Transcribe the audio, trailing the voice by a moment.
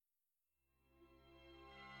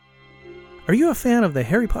Are you a fan of the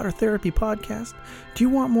Harry Potter Therapy podcast? Do you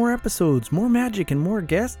want more episodes, more magic, and more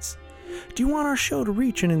guests? Do you want our show to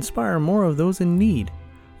reach and inspire more of those in need?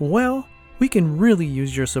 Well, we can really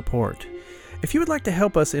use your support. If you would like to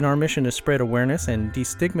help us in our mission to spread awareness and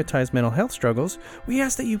destigmatize mental health struggles, we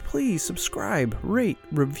ask that you please subscribe, rate,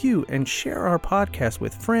 review, and share our podcast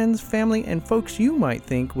with friends, family, and folks you might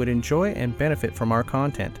think would enjoy and benefit from our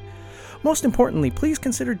content. Most importantly, please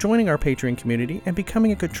consider joining our Patreon community and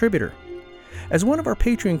becoming a contributor. As one of our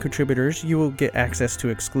Patreon contributors, you will get access to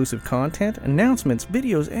exclusive content, announcements,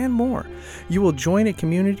 videos, and more. You will join a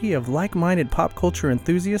community of like-minded pop culture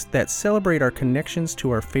enthusiasts that celebrate our connections to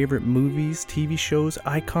our favorite movies, TV shows,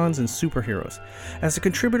 icons, and superheroes. As a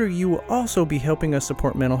contributor, you will also be helping us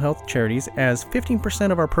support mental health charities, as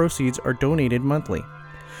 15% of our proceeds are donated monthly.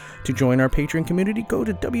 To join our Patreon community, go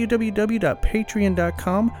to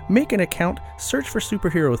www.patreon.com, make an account, search for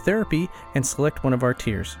Superhero Therapy, and select one of our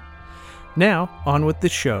tiers. Now, on with the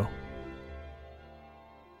show.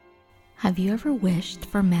 Have you ever wished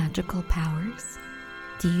for magical powers?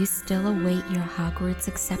 Do you still await your Hogwarts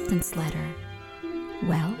acceptance letter?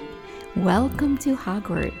 Well, welcome to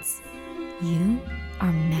Hogwarts. You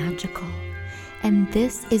are magical, and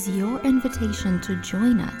this is your invitation to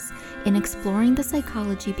join us in exploring the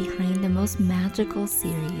psychology behind the most magical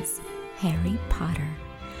series, Harry Potter.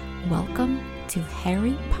 Welcome to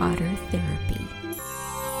Harry Potter Therapy.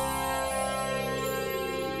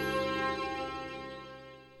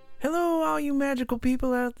 Hello, all you magical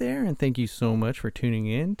people out there, and thank you so much for tuning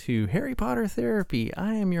in to Harry Potter Therapy.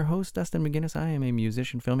 I am your host, Dustin McGinnis. I am a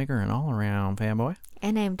musician, filmmaker, and all-around fanboy.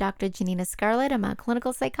 And I'm Dr. Janina Scarlett. I'm a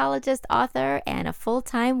clinical psychologist, author, and a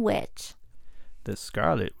full-time witch. The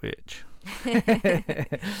Scarlet Witch.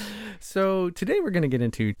 So today we're going to get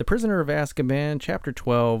into The Prisoner of Azkaban, Chapter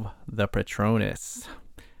 12, The Patronus.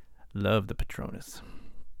 Love the Patronus.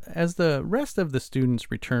 As the rest of the students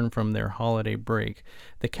return from their holiday break,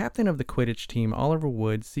 the captain of the Quidditch team, Oliver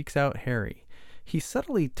Wood, seeks out Harry. He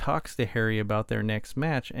subtly talks to Harry about their next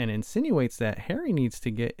match and insinuates that Harry needs to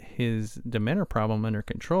get his Dementor problem under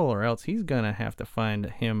control, or else he's going to have to find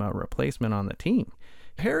him a replacement on the team.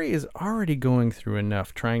 Harry is already going through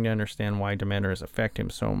enough trying to understand why Dementors affect him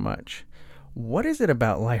so much. What is it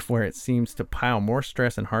about life where it seems to pile more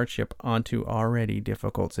stress and hardship onto already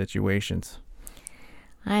difficult situations?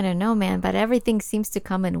 I don't know, man, but everything seems to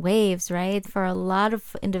come in waves, right? For a lot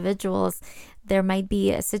of individuals, there might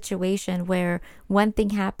be a situation where one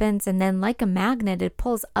thing happens and then like a magnet, it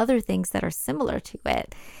pulls other things that are similar to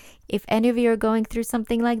it. If any of you are going through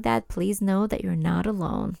something like that, please know that you're not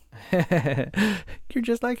alone. You're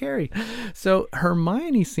just like Harry. So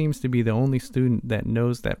Hermione seems to be the only student that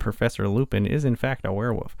knows that Professor Lupin is in fact a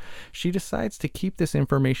werewolf. She decides to keep this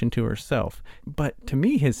information to herself. But to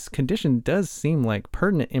me, his condition does seem like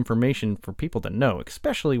pertinent information for people to know,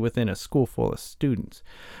 especially within a school full of students.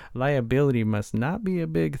 Liability must not be a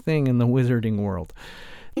big thing in the wizarding world.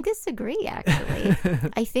 I disagree, actually.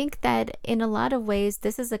 I think that in a lot of ways,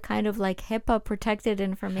 this is a kind of like HIPAA protected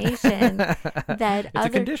information that It's a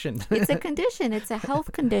condition. It's a condition. It's a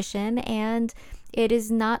health condition. And it is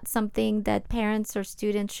not something that parents or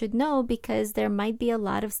students should know because there might be a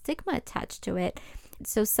lot of stigma attached to it.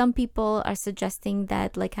 So some people are suggesting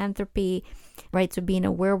that lycanthropy, right, so being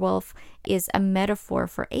a werewolf, is a metaphor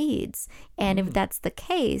for AIDS. And if that's the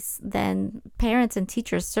case, then parents and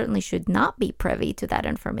teachers certainly should not be privy to that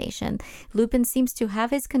information. Lupin seems to have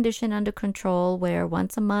his condition under control, where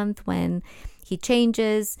once a month when he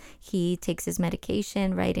changes, he takes his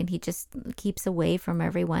medication, right, and he just keeps away from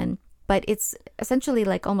everyone. But it's essentially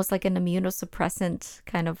like almost like an immunosuppressant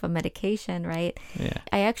kind of a medication, right? Yeah.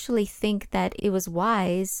 I actually think that it was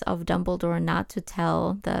wise of Dumbledore not to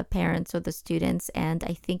tell the parents or the students. And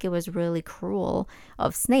I think it was really cruel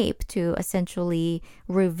of Snape to essentially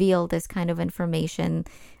reveal this kind of information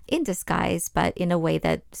in disguise, but in a way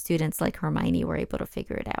that students like Hermione were able to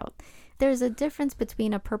figure it out. There's a difference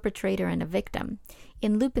between a perpetrator and a victim.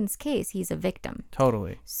 In Lupin's case, he's a victim.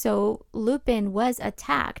 Totally. So Lupin was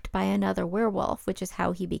attacked by another werewolf, which is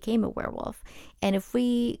how he became a werewolf. And if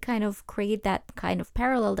we kind of create that kind of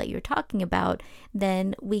parallel that you're talking about,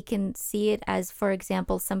 then we can see it as, for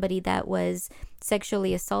example, somebody that was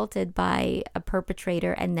sexually assaulted by a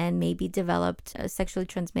perpetrator and then maybe developed a sexually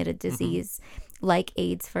transmitted disease like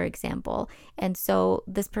AIDS, for example. And so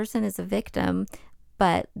this person is a victim,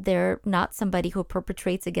 but they're not somebody who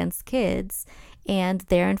perpetrates against kids, and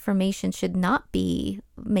their information should not be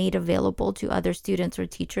made available to other students or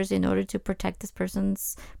teachers in order to protect this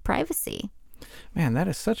person's privacy. Man, that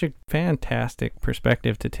is such a fantastic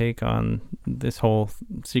perspective to take on this whole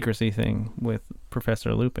secrecy thing with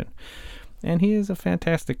Professor Lupin. And he is a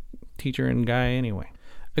fantastic teacher and guy anyway.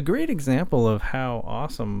 A great example of how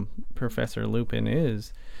awesome Professor Lupin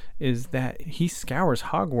is that he scours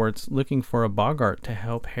Hogwarts looking for a Boggart to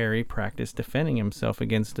help Harry practice defending himself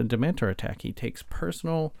against a Dementor attack. He takes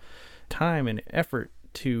personal time and effort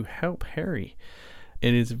to help Harry.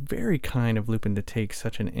 It is very kind of Lupin to take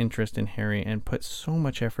such an interest in Harry and put so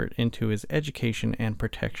much effort into his education and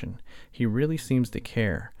protection. He really seems to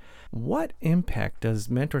care. What impact does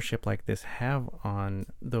mentorship like this have on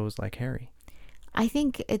those like Harry? I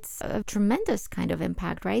think it's a tremendous kind of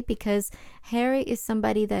impact, right? Because Harry is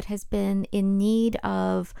somebody that has been in need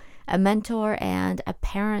of a mentor and a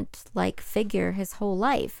parent-like figure his whole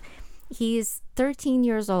life. He's 13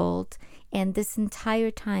 years old, and this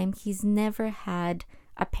entire time he's never had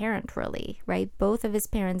a parent, really, right? Both of his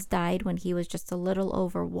parents died when he was just a little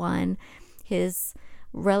over 1. His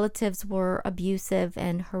relatives were abusive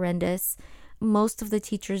and horrendous. Most of the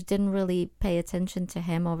teachers didn't really pay attention to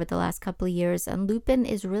him over the last couple of years, and Lupin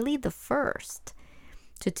is really the first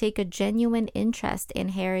to take a genuine interest in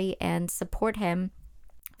Harry and support him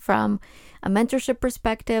from a mentorship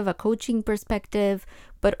perspective, a coaching perspective,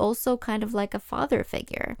 but also kind of like a father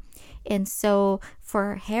figure. And so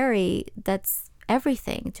for Harry, that's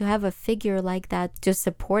everything. To have a figure like that to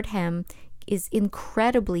support him is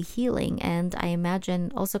incredibly healing, and I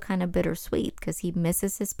imagine also kind of bittersweet because he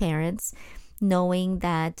misses his parents. Knowing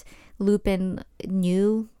that Lupin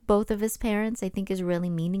knew both of his parents, I think is really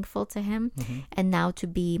meaningful to him. Mm-hmm. And now to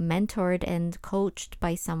be mentored and coached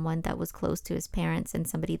by someone that was close to his parents and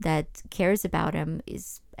somebody that cares about him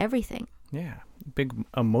is everything. Yeah, big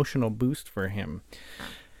emotional boost for him.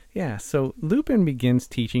 Yeah, so Lupin begins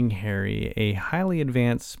teaching Harry a highly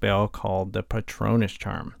advanced spell called the Patronus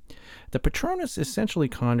Charm. The Patronus essentially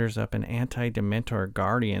conjures up an anti-Dementor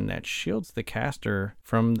guardian that shields the caster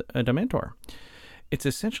from a Dementor. It's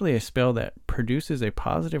essentially a spell that produces a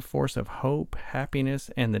positive force of hope,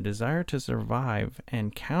 happiness, and the desire to survive,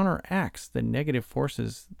 and counteracts the negative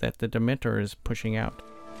forces that the Dementor is pushing out.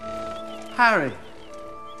 Harry!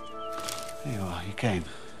 There you are, you came.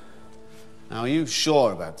 Now, are you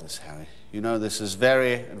sure about this, Harry? You know this is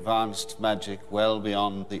very advanced magic, well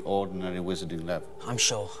beyond the ordinary wizarding level. I'm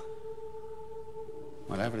sure.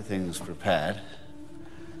 Well, everything's prepared.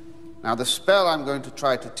 Now, the spell I'm going to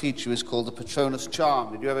try to teach you is called the Patronus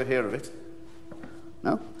Charm. Did you ever hear of it?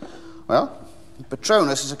 No? Well, the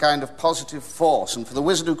Patronus is a kind of positive force, and for the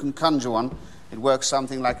wizard who can conjure one, it works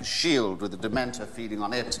something like a shield with the Dementor feeding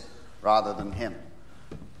on it rather than him.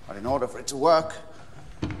 But in order for it to work,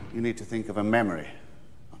 you need to think of a memory.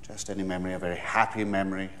 Not just any memory, a very happy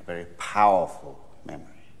memory, a very powerful memory.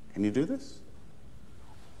 Can you do this?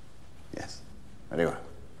 Yes. Very well.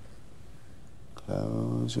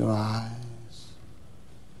 Close your eyes.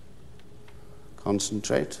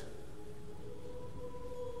 Concentrate.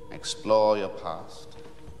 Explore your past.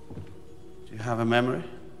 Do you have a memory?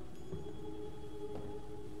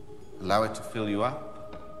 Allow it to fill you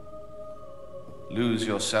up. Lose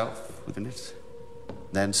yourself within it.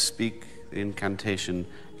 Then speak the incantation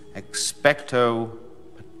Expecto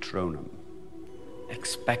Patronum.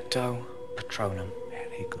 Expecto Patronum.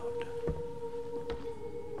 Very good.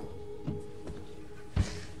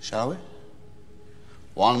 Shall we?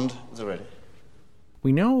 Wand is ready.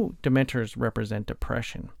 We know Dementors represent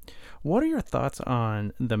depression. What are your thoughts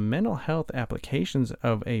on the mental health applications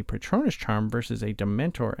of a Patronus Charm versus a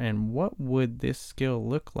Dementor, and what would this skill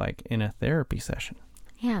look like in a therapy session?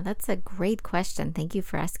 Yeah, that's a great question. Thank you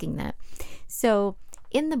for asking that. So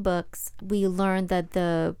in the books, we learned that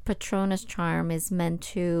the Patronus Charm is meant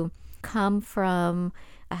to come from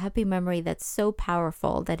a happy memory that's so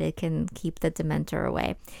powerful that it can keep the Dementor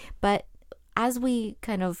away. But as we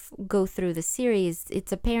kind of go through the series,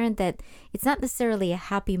 it's apparent that it's not necessarily a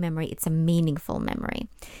happy memory, it's a meaningful memory.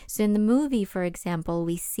 So in the movie, for example,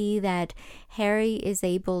 we see that Harry is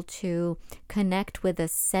able to connect with a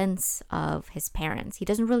sense of his parents. He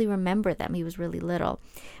doesn't really remember them, he was really little,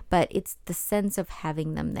 but it's the sense of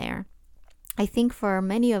having them there. I think for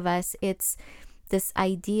many of us, it's this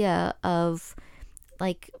idea of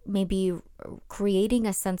like maybe creating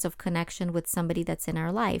a sense of connection with somebody that's in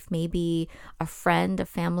our life, maybe a friend, a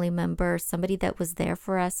family member, somebody that was there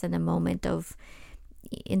for us in a moment of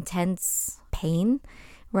intense pain,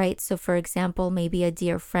 right? So for example, maybe a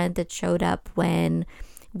dear friend that showed up when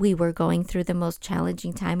we were going through the most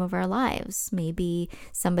challenging time of our lives, maybe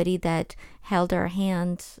somebody that held our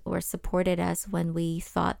hand or supported us when we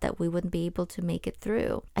thought that we wouldn't be able to make it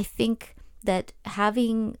through. I think that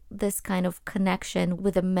having this kind of connection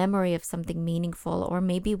with a memory of something meaningful, or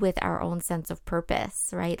maybe with our own sense of purpose,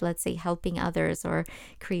 right? Let's say helping others or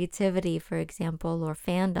creativity, for example, or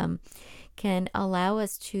fandom, can allow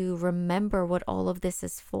us to remember what all of this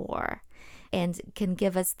is for, and can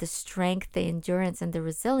give us the strength, the endurance, and the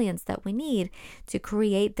resilience that we need to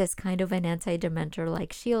create this kind of an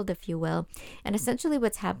anti-dementor-like shield, if you will. And essentially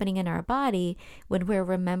what's happening in our body when we're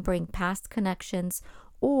remembering past connections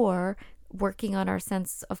or working on our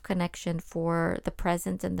sense of connection for the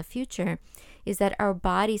present and the future is that our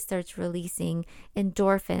body starts releasing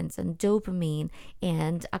endorphins and dopamine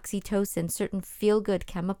and oxytocin, certain feel-good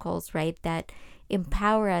chemicals, right, that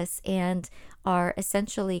empower us and are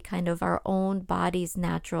essentially kind of our own body's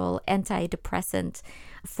natural antidepressant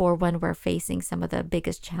for when we're facing some of the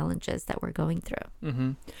biggest challenges that we're going through.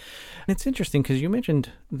 Mm-hmm. It's interesting because you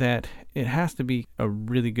mentioned that it has to be a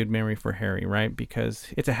really good memory for Harry, right?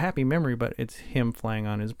 Because it's a happy memory, but it's him flying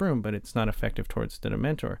on his broom, but it's not effective towards the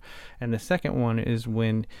Dementor. And the second one is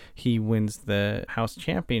when he wins the house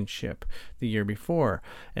championship the year before.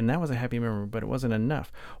 And that was a happy memory, but it wasn't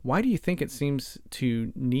enough. Why do you think it seems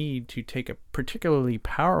to need to take a particularly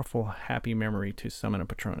powerful happy memory to summon a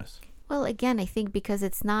Patronus? Well, again, I think because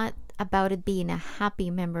it's not about it being a happy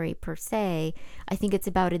memory per se, I think it's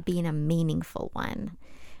about it being a meaningful one,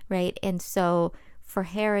 right? And so for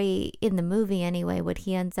Harry, in the movie anyway, what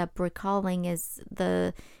he ends up recalling is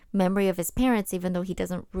the memory of his parents, even though he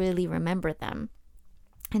doesn't really remember them.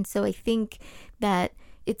 And so I think that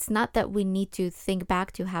it's not that we need to think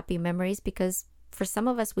back to happy memories, because for some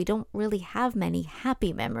of us, we don't really have many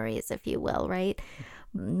happy memories, if you will, right?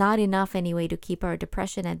 Not enough anyway to keep our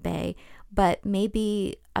depression at bay, but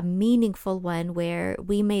maybe a meaningful one where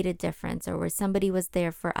we made a difference, or where somebody was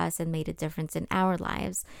there for us and made a difference in our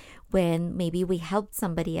lives, when maybe we helped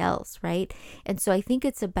somebody else, right? And so I think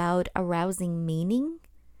it's about arousing meaning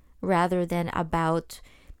rather than about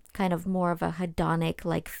kind of more of a hedonic,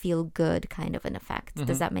 like feel good kind of an effect. Mm-hmm.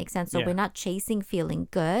 Does that make sense? So Yeah. We're not chasing feeling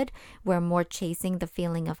good. We're more chasing the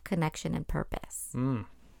feeling of connection and purpose.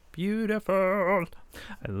 Beautiful.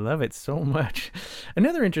 I love it so much.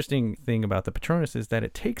 Another interesting thing about the Patronus is that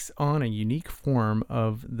it takes on a unique form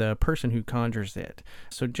of the person who conjures it.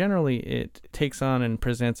 So generally it takes on and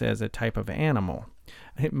presents as a type of animal.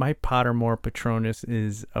 My Pottermore Patronus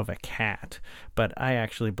is of a cat, but I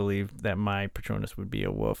actually believe that my Patronus would be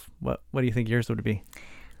a wolf. What do you think yours would be?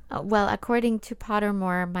 Well, according to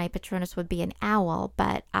Pottermore, my Patronus would be an owl,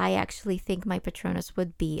 but I actually think my Patronus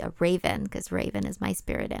would be a raven, because raven is my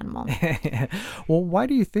spirit animal. Well, why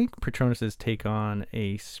do you think Patronuses take on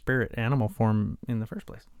a spirit animal form in the first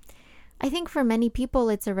place? I think for many people,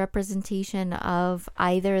 it's a representation of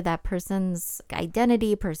either that person's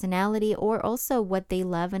identity, personality, or also what they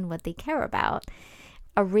love and what they care about.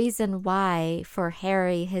 A reason why for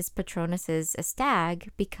Harry, his Patronus is a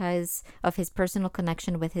stag, because of his personal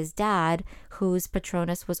connection with his dad, whose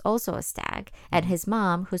Patronus was also a stag, and his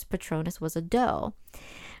mom, whose Patronus was a doe.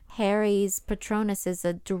 Harry's Patronus is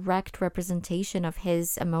a direct representation of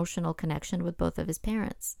his emotional connection with both of his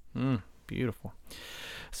parents. Beautiful.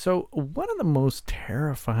 So one of the most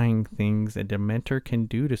terrifying things a Dementor can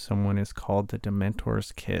do to someone is called the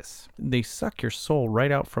Dementor's kiss. They suck your soul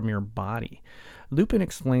right out from your body. Lupin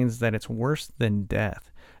explains that it's worse than death.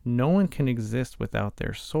 No one can exist without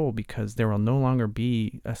their soul because there will no longer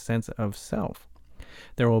be a sense of self.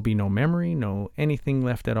 There will be no memory, no anything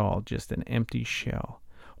left at all, just an empty shell.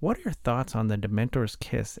 What are your thoughts on the Dementor's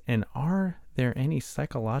kiss, and are there any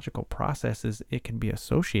psychological processes it can be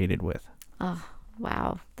associated with? Oh,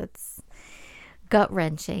 wow. That's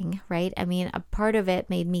gut-wrenching, right? I mean, a part of it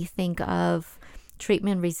made me think of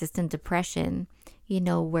treatment-resistant depression,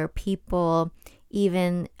 where people,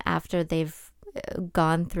 even after they've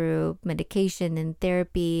gone through medication and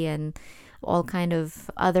therapy and all kind of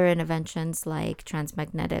other interventions like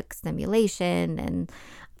transmagnetic stimulation and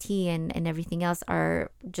T and everything else, are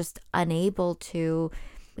just unable to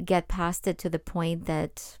get past it to the point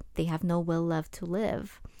that they have no will left to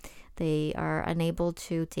live. They are unable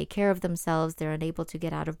to take care of themselves. They're unable to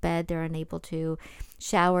get out of bed. They're unable to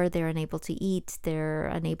shower. They're unable to eat. They're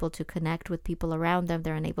unable to connect with people around them.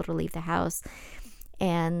 They're unable to leave the house.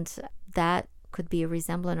 And that could be a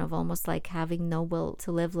resemblance of almost like having no will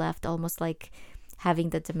to live left, almost like having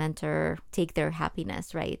the Dementor take their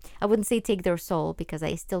happiness, right? I wouldn't say take their soul, because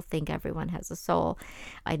I still think everyone has a soul.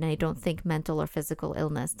 And I don't think mental or physical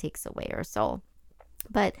illness takes away our soul.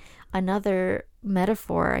 But another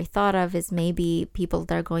metaphor I thought of is maybe people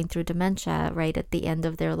that are going through dementia right at the end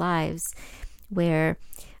of their lives, where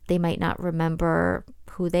they might not remember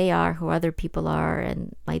who they are, who other people are,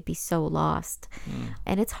 and might be so lost.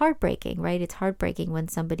 And it's heartbreaking, right? It's heartbreaking when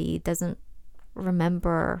somebody doesn't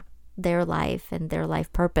remember their life and their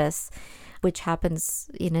life purpose, which happens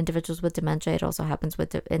in individuals with dementia. It also happens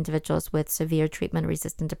with individuals with severe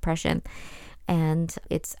treatment-resistant depression. And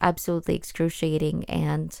it's absolutely excruciating.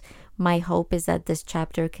 And my hope is that this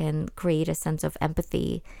chapter can create a sense of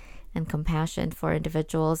empathy and compassion for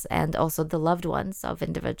individuals and also the loved ones of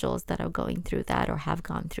individuals that are going through that or have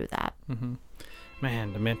gone through that.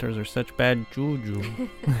 Man, Dementors are such bad juju.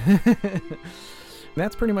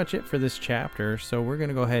 That's pretty much it for this chapter. So we're going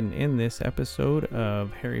to go ahead and end this episode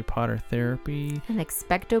of Harry Potter Therapy. And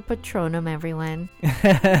Expecto Patronum, everyone.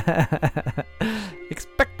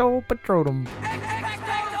 Expecto Patronum.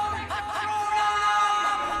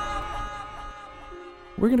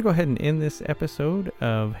 We're going to go ahead and end this episode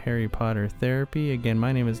of Harry Potter Therapy. Again,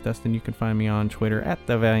 my name is Dustin. You can find me on Twitter at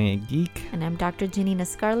The Valiant Geek. And I'm Dr. Janina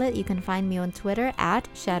Scarlett. You can find me on Twitter at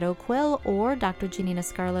Shadow Quill or Dr. Janina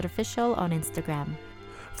Scarlett Official on Instagram.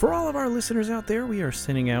 For all of our listeners out there, we are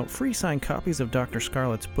sending out free signed copies of Dr.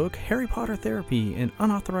 Scarlett's book, Harry Potter Therapy, an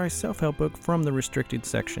unauthorized self-help book from the restricted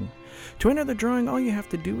section. To enter the drawing, all you have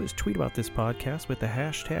to do is tweet about this podcast with the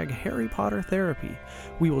hashtag Harry Potter Therapy.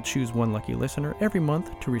 We will choose one lucky listener every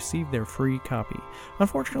month to receive their free copy.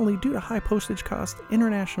 Unfortunately, due to high postage costs,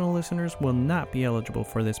 international listeners will not be eligible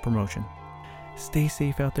for this promotion. Stay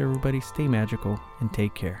safe out there, everybody. Stay magical and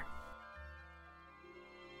take care.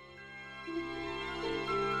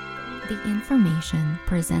 The information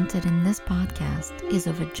presented in this podcast is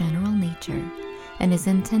of a general nature and is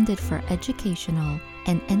intended for educational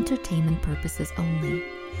and entertainment purposes only.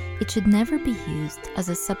 It should never be used as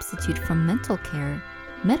a substitute for mental care,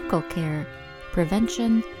 medical care,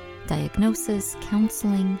 prevention, diagnosis,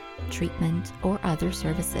 counseling, treatment, or other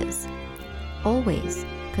services. Always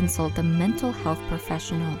consult a mental health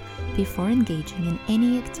professional before engaging in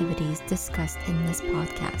any activities discussed in this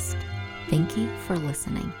podcast. Thank you for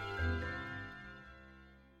listening.